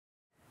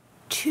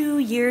2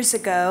 years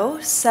ago,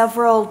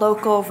 several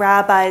local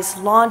rabbis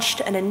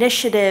launched an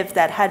initiative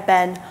that had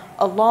been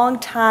a long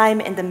time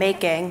in the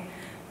making,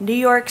 New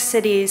York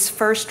City's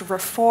first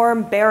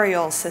Reform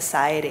Burial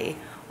Society,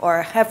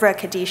 or Chevra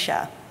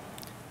Kadisha.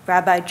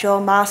 Rabbi Joel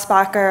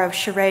Mosbacher of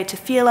Sherei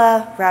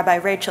Tefillah, Rabbi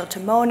Rachel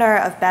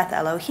Timoner of Beth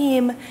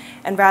Elohim,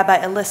 and Rabbi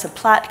Alyssa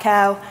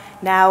Platkow,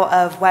 now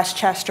of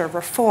Westchester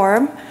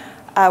Reform,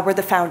 were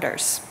the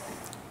founders.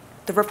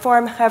 The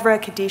Reform Chevra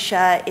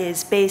Kadisha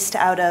is based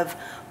out of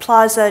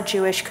Plaza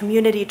Jewish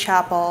Community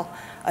Chapel,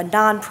 a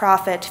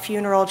nonprofit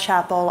funeral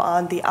chapel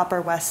on the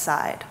Upper West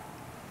Side.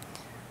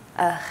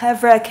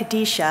 Chevra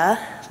Kadisha,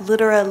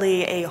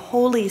 literally a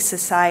holy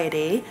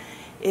society,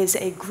 is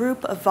a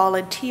group of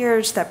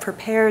volunteers that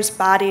prepares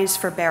bodies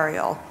for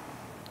burial.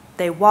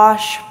 They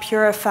wash,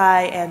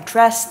 purify, and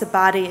dress the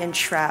body in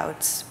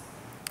shrouds.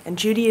 And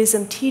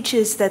Judaism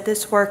teaches that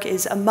this work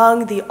is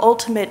among the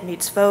ultimate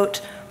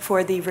mitzvot,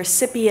 for the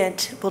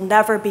recipient will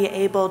never be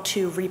able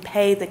to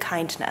repay the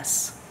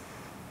kindness.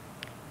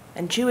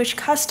 And Jewish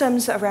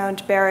customs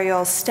around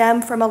burial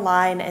stem from a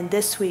line in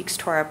this week's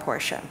Torah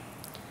portion.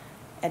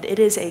 And it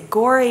is a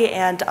gory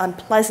and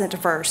unpleasant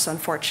verse,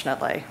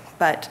 unfortunately,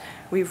 but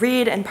we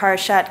read in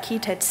Parashat Ki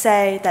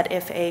Tetzei that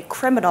if a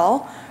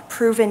criminal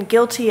proven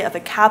guilty of a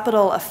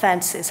capital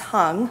offense is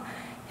hung,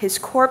 his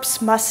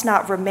corpse must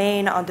not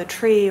remain on the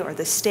tree or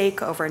the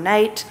stake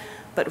overnight,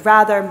 but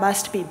rather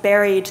must be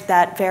buried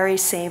that very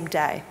same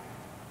day.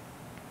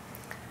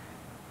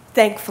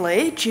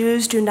 Thankfully,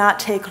 Jews do not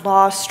take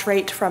law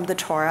straight from the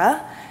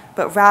Torah,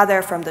 but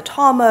rather from the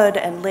Talmud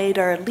and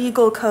later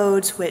legal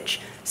codes which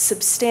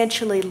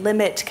substantially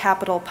limit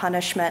capital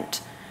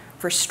punishment,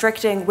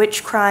 restricting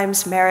which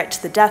crimes merit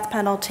the death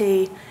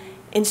penalty,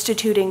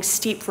 instituting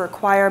steep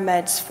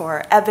requirements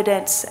for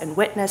evidence and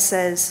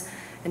witnesses,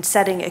 and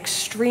setting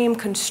extreme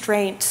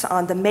constraints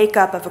on the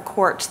makeup of a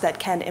court that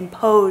can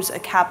impose a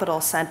capital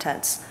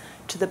sentence,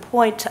 to the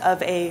point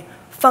of a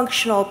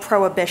functional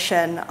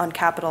prohibition on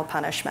capital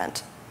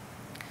punishment.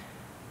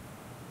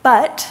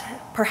 But,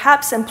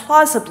 perhaps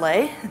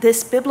implausibly,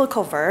 this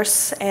biblical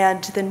verse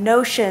and the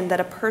notion that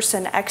a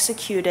person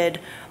executed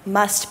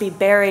must be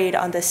buried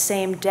on the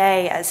same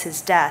day as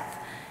his death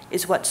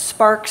is what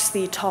sparks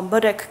the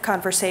Talmudic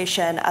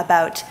conversation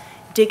about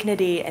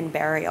dignity and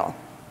burial.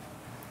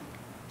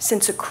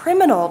 Since a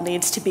criminal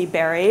needs to be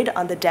buried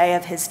on the day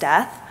of his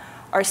death,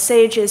 our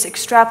sages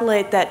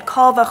extrapolate that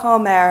kal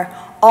v'chomer,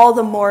 all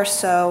the more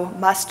so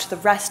must the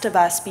rest of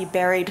us be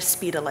buried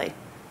speedily.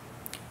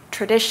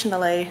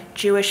 Traditionally,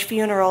 Jewish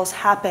funerals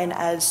happen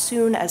as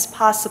soon as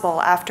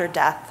possible after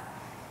death.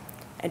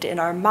 And in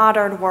our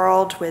modern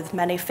world, with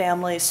many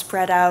families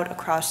spread out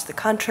across the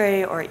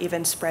country or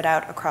even spread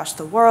out across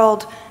the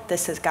world,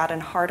 this has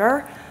gotten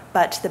harder,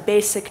 but the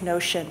basic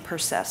notion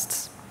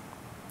persists.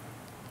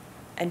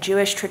 And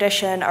Jewish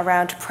tradition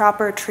around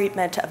proper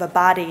treatment of a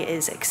body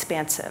is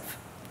expansive.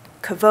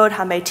 Kavod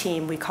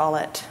hametim, we call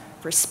it,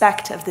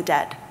 respect of the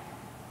dead.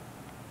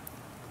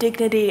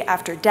 Dignity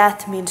after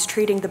death means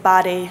treating the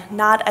body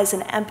not as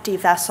an empty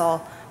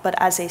vessel, but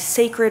as a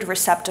sacred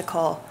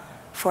receptacle,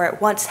 for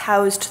it once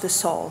housed the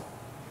soul.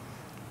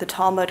 The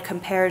Talmud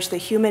compares the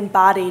human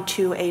body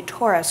to a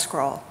Torah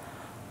scroll,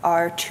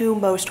 our two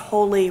most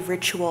holy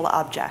ritual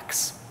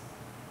objects.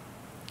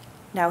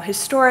 Now,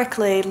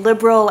 historically,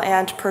 liberal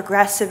and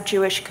progressive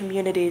Jewish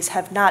communities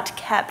have not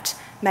kept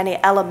many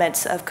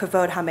elements of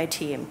Kavod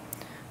HaMetim,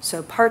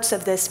 so parts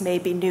of this may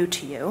be new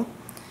to you.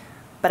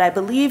 But I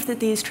believe that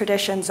these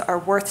traditions are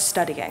worth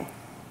studying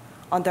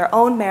on their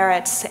own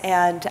merits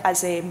and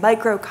as a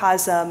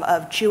microcosm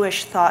of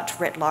Jewish thought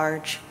writ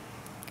large.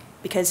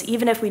 Because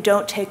even if we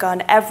don't take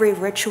on every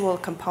ritual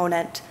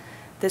component,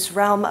 this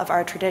realm of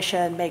our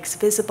tradition makes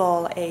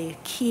visible a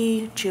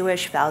key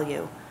Jewish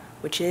value,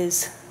 which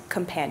is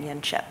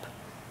companionship.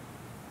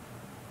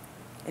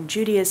 In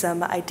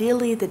Judaism,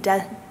 ideally,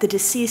 the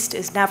deceased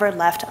is never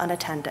left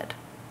unattended.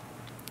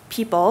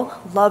 People,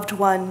 loved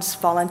ones,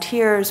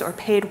 volunteers, or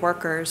paid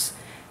workers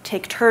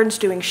take turns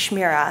doing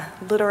shmirah,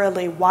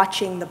 literally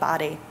watching the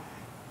body.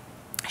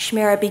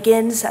 Shmirah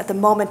begins at the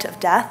moment of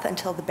death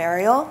until the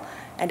burial,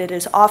 and it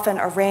is often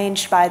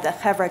arranged by the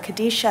Chevra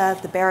Kadisha,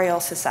 the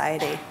burial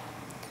society.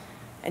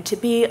 And to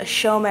be a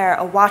shomer,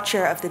 a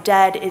watcher of the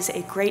dead, is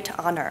a great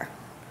honor.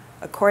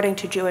 According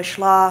to Jewish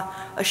law,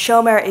 a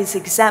shomer is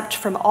exempt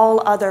from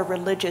all other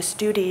religious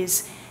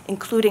duties,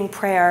 including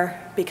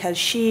prayer, because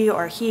she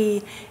or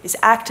he is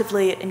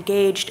actively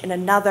engaged in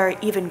another,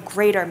 even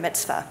greater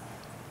mitzvah.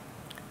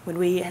 When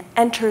we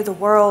enter the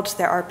world,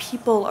 there are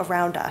people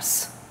around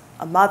us,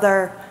 a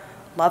mother,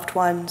 loved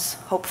ones,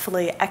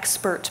 hopefully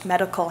expert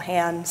medical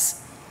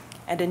hands.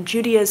 And in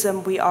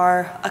Judaism, we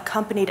are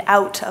accompanied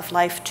out of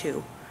life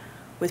too,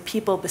 with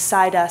people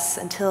beside us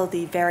until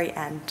the very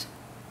end.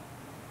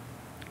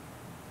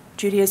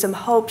 Judaism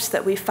hopes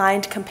that we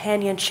find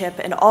companionship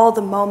in all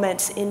the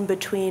moments in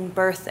between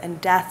birth and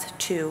death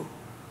too.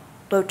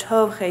 Lo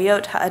tov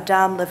chayot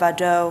ha'adam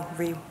levado,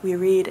 we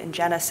read in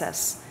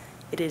Genesis.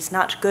 It is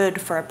not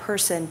good for a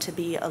person to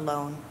be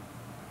alone.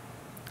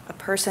 A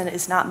person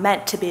is not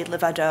meant to be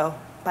levado,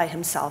 by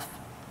himself.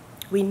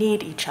 We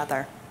need each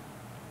other.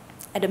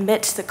 And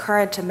amidst the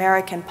current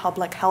American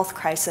public health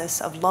crisis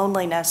of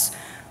loneliness,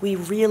 we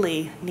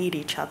really need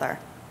each other.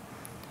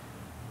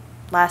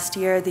 Last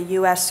year, the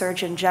US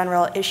Surgeon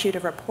General issued a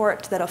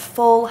report that a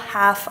full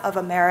half of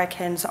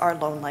Americans are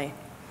lonely,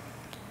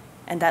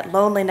 and that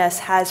loneliness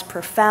has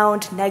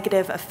profound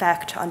negative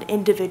effect on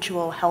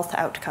individual health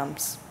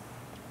outcomes.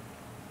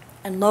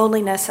 And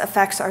loneliness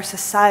affects our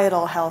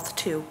societal health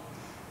too.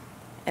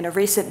 In a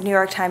recent New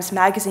York Times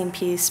Magazine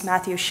piece,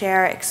 Matthew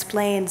Scher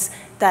explains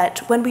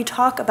that when we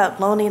talk about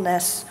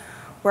loneliness,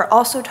 we're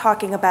also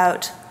talking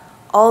about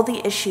all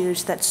the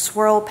issues that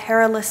swirl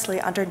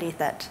perilously underneath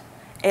it: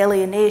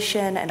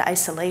 alienation and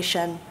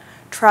isolation,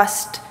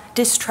 trust,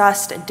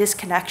 distrust, and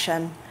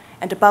disconnection,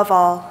 and above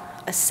all,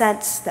 a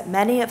sense that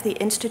many of the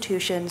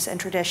institutions and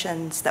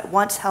traditions that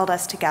once held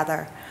us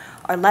together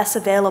are less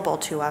available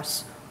to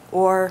us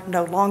or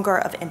no longer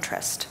of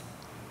interest.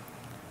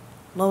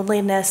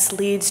 Loneliness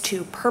leads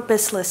to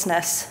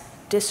purposelessness,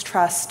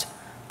 distrust,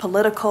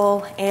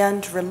 political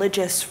and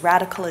religious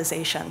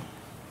radicalization.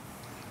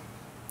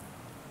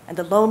 And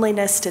the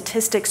loneliness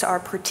statistics are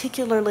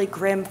particularly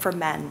grim for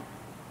men.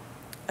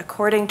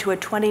 According to a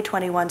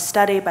 2021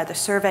 study by the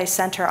Survey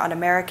Center on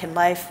American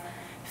Life,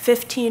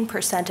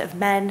 15% of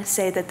men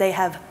say that they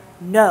have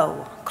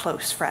no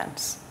close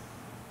friends.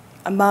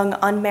 Among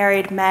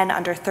unmarried men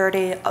under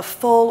 30, a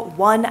full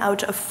 1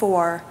 out of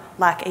 4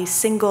 lack a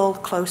single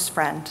close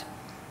friend.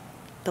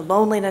 The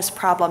loneliness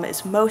problem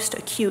is most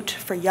acute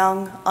for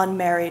young,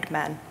 unmarried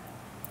men.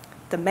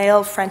 The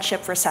male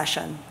friendship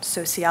recession,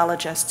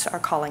 sociologists are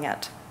calling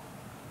it.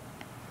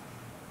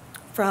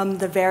 From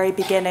the very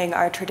beginning,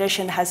 our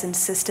tradition has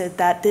insisted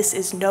that this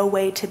is no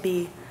way to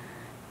be.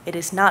 It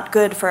is not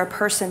good for a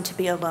person to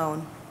be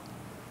alone.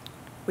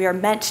 We are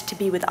meant to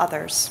be with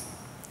others,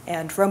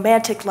 and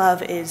romantic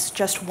love is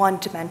just one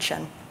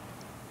dimension.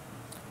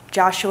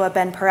 Joshua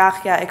ben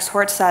Parachia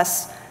exhorts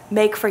us,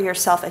 make for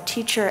yourself a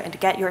teacher and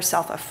get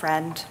yourself a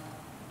friend.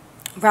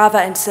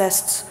 Rava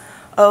insists,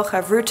 o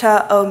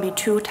chavruta o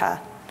mituta,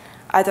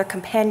 either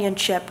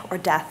companionship or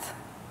death.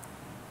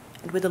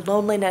 And with a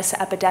loneliness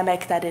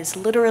epidemic that is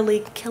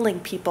literally killing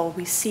people,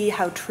 we see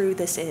how true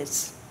this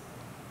is.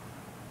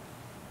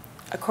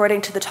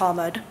 According to the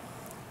Talmud,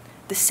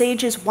 the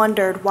sages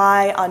wondered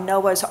why on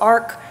Noah's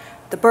Ark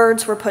the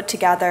birds were put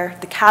together,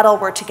 the cattle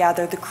were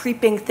together, the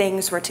creeping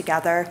things were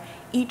together,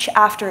 each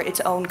after its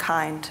own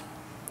kind.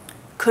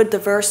 Could the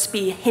verse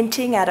be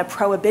hinting at a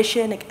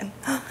prohibition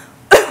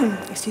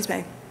excuse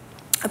me,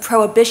 a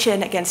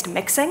prohibition against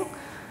mixing?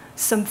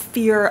 Some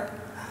fear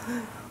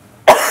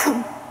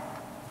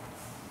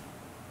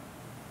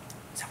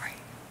sorry.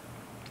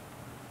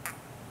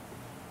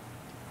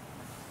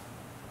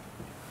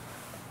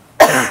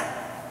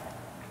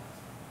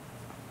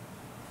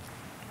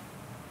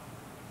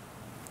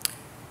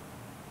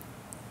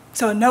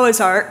 So in Noah's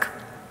Ark,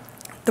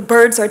 the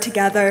birds are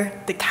together,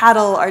 the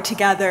cattle are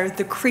together,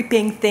 the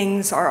creeping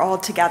things are all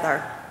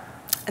together.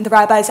 And the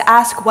rabbis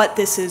ask what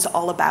this is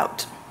all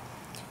about.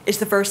 Is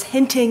the verse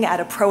hinting at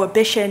a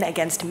prohibition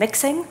against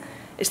mixing?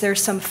 Is there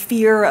some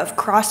fear of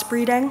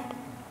crossbreeding?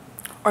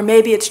 Or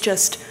maybe it's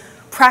just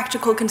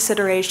practical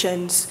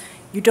considerations.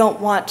 You don't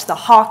want the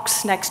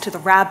hawks next to the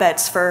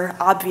rabbits for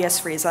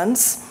obvious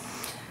reasons.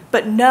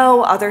 But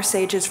no, other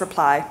sages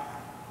reply.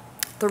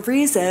 The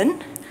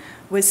reason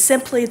was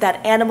simply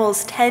that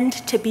animals tend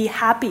to be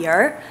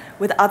happier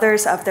with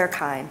others of their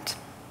kind.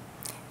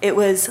 It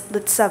was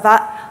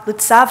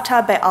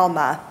litzavta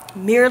be'alma,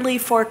 merely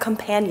for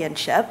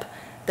companionship,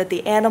 that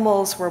the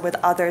animals were with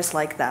others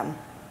like them.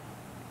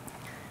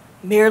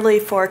 Merely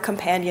for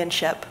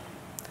companionship,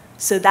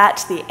 so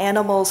that the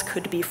animals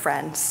could be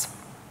friends.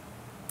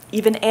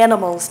 Even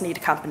animals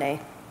need company,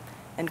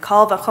 and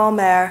kal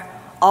v'chomer,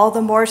 all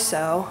the more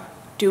so,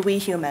 do we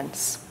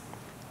humans.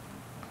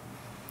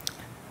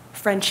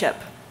 Friendship,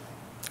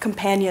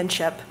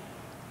 companionship,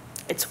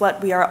 it's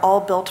what we are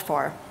all built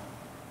for.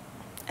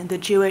 And the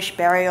Jewish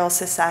Burial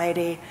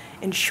Society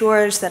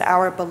ensures that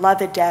our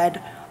beloved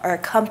dead are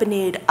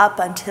accompanied up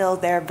until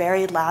their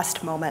very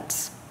last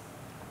moments.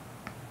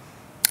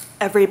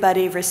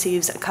 Everybody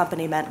receives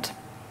accompaniment.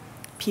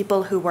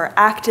 People who were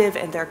active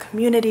in their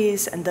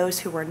communities and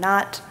those who were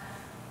not,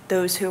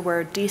 those who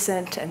were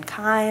decent and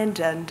kind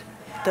and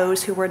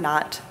those who were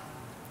not,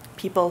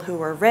 people who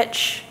were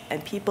rich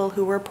and people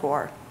who were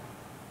poor.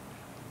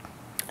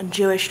 In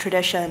Jewish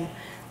tradition,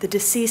 the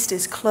deceased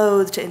is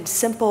clothed in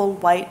simple,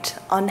 white,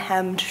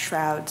 unhemmed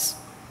shrouds.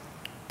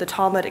 The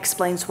Talmud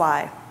explains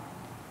why.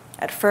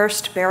 At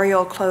first,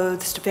 burial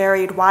clothes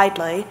varied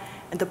widely,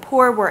 and the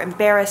poor were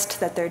embarrassed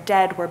that their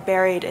dead were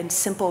buried in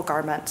simple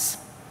garments.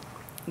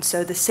 And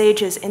so the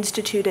sages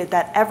instituted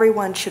that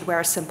everyone should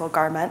wear simple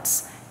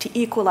garments to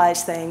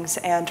equalize things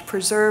and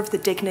preserve the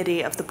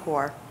dignity of the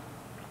poor.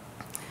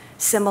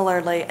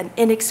 Similarly, an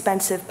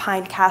inexpensive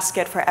pine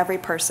casket for every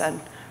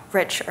person,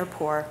 rich or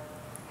poor,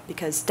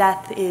 because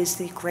death is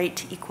the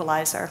great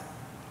equalizer.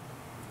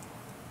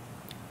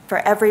 For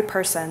every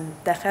person,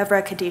 the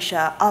Chevra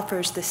Kadisha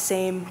offers the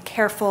same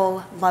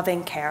careful,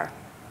 loving care.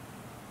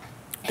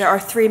 There are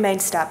three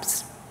main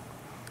steps: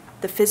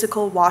 the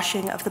physical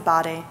washing of the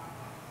body,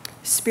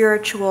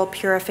 spiritual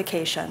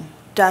purification,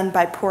 done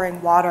by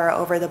pouring water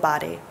over the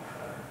body,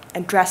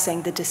 and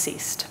dressing the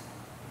deceased.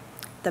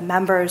 The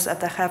members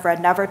of the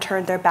Chevra never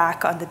turn their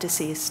back on the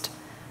deceased.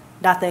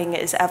 Nothing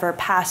is ever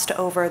passed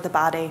over the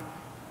body.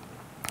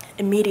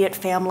 Immediate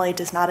family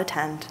does not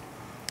attend.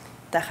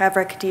 The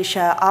Chevra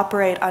Kadisha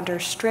operate under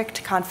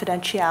strict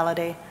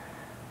confidentiality.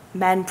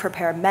 Men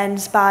prepare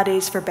men's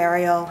bodies for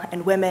burial,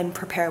 and women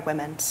prepare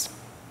women's.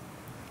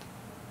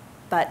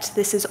 But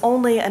this is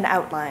only an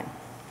outline.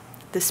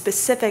 The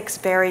specifics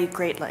vary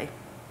greatly.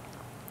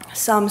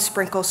 Some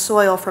sprinkle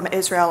soil from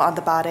Israel on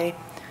the body,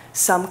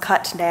 some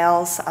cut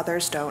nails,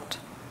 others don't.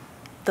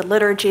 The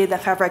liturgy the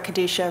Chevra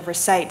Kadisha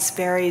recites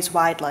varies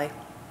widely.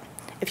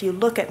 If you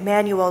look at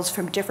manuals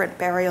from different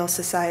burial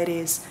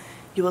societies,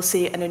 you will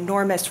see an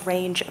enormous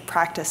range of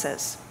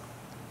practices.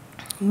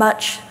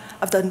 Much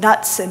of the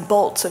nuts and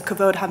bolts of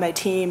Kavod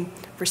HaMetim,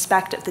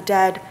 respect of the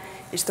dead,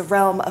 is the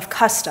realm of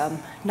custom,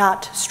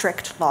 not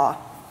strict law.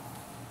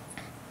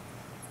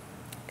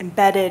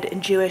 Embedded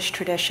in Jewish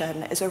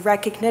tradition is a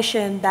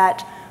recognition that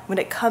when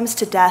it comes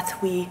to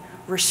death, we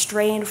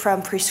restrain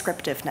from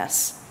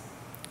prescriptiveness.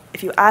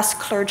 If you ask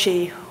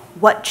clergy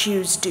what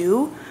Jews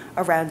do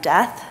around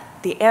death,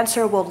 the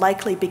answer will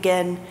likely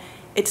begin,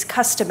 it's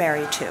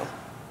customary to.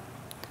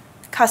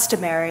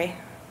 Customary,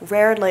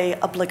 rarely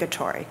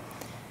obligatory.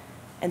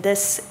 And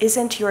this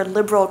isn't your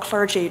liberal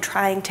clergy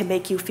trying to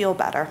make you feel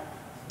better.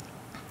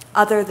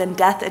 Other than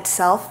death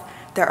itself,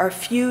 there are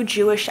few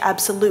Jewish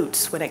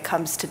absolutes when it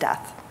comes to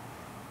death.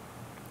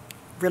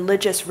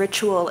 Religious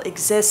ritual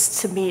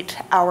exists to meet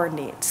our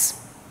needs.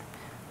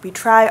 We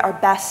try our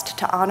best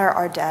to honor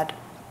our dead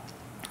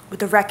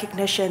with the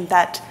recognition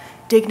that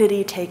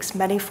dignity takes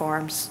many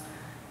forms,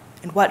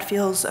 and what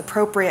feels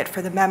appropriate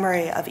for the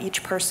memory of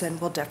each person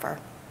will differ.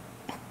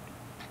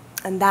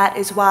 And that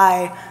is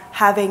why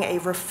having a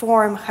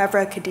Reform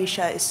Chevra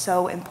Kadisha is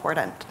so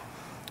important.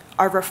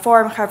 Our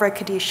Reform Chevra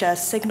Kadisha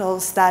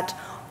signals that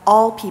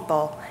all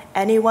people,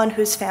 anyone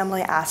whose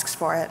family asks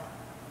for it,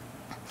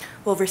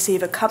 will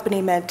receive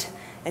accompaniment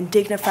and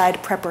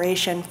dignified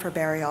preparation for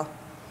burial.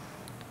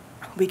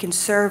 We can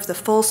serve the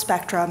full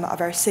spectrum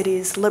of our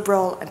city's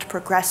liberal and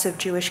progressive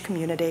Jewish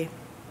community,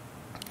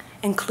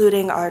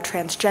 including our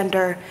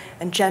transgender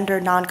and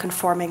gender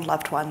nonconforming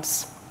loved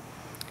ones.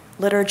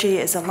 Liturgy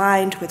is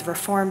aligned with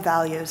Reform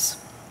values.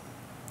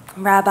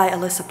 Rabbi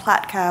Alyssa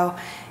Platkow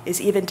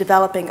is even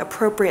developing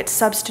appropriate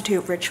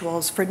substitute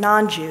rituals for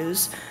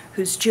non-Jews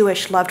whose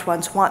Jewish loved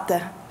ones want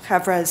the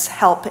Chevra's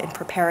help in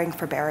preparing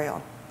for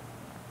burial.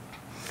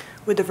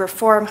 With the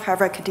Reform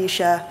Chevra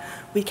Kadisha,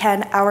 we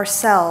can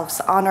ourselves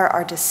honor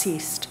our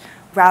deceased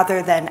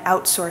rather than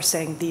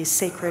outsourcing these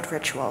sacred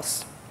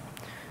rituals.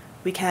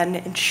 We can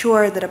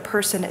ensure that a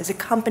person is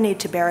accompanied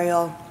to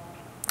burial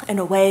in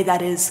a way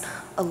that is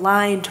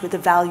aligned with the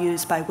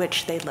values by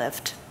which they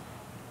lived.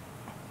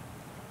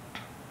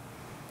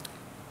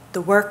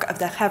 The work of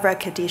the Chevra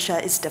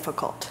Kadisha is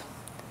difficult,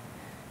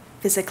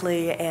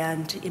 physically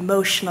and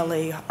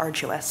emotionally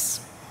arduous.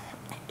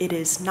 It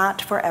is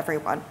not for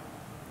everyone.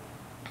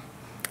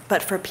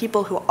 But for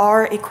people who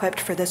are equipped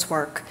for this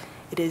work,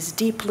 it is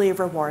deeply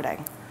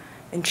rewarding,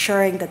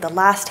 ensuring that the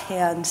last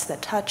hands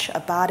that touch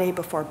a body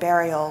before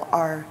burial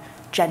are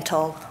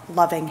gentle,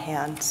 loving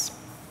hands.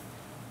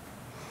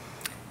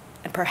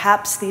 And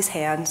perhaps these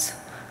hands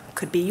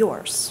could be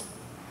yours.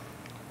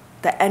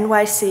 The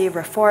NYC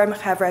Reform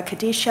Chevra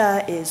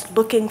Kadisha is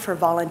looking for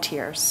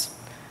volunteers.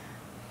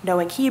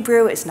 Knowing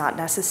Hebrew is not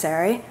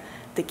necessary.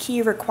 The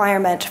key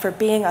requirement for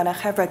being on a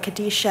Chevra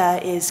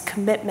Kadisha is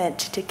commitment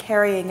to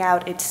carrying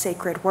out its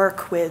sacred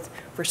work with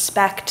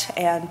respect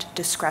and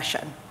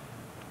discretion.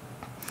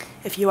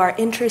 If you are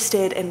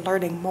interested in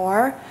learning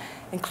more,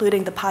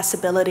 including the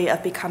possibility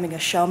of becoming a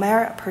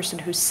shomer, a person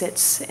who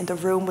sits in the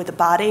room with the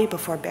body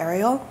before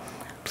burial,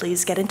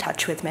 please get in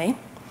touch with me.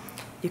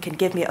 You can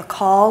give me a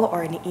call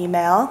or an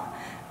email.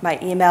 My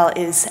email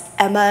is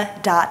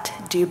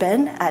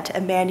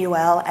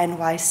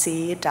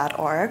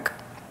emma.dubin@emanu-elnyc.org.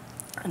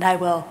 And I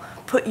will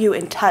put you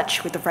in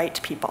touch with the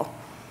right people.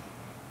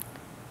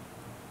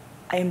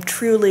 I am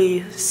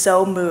truly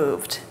so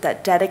moved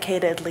that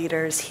dedicated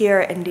leaders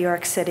here in New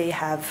York City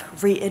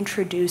have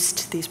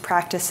reintroduced these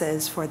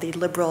practices for the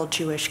liberal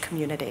Jewish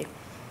community.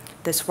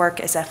 This work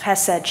is a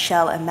chesed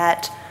shel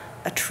emet,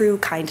 a true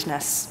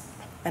kindness,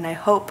 and I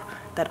hope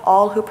that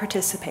all who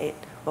participate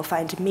will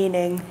find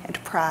meaning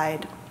and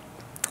pride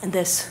in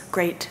this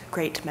great,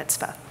 great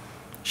mitzvah.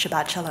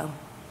 Shabbat shalom.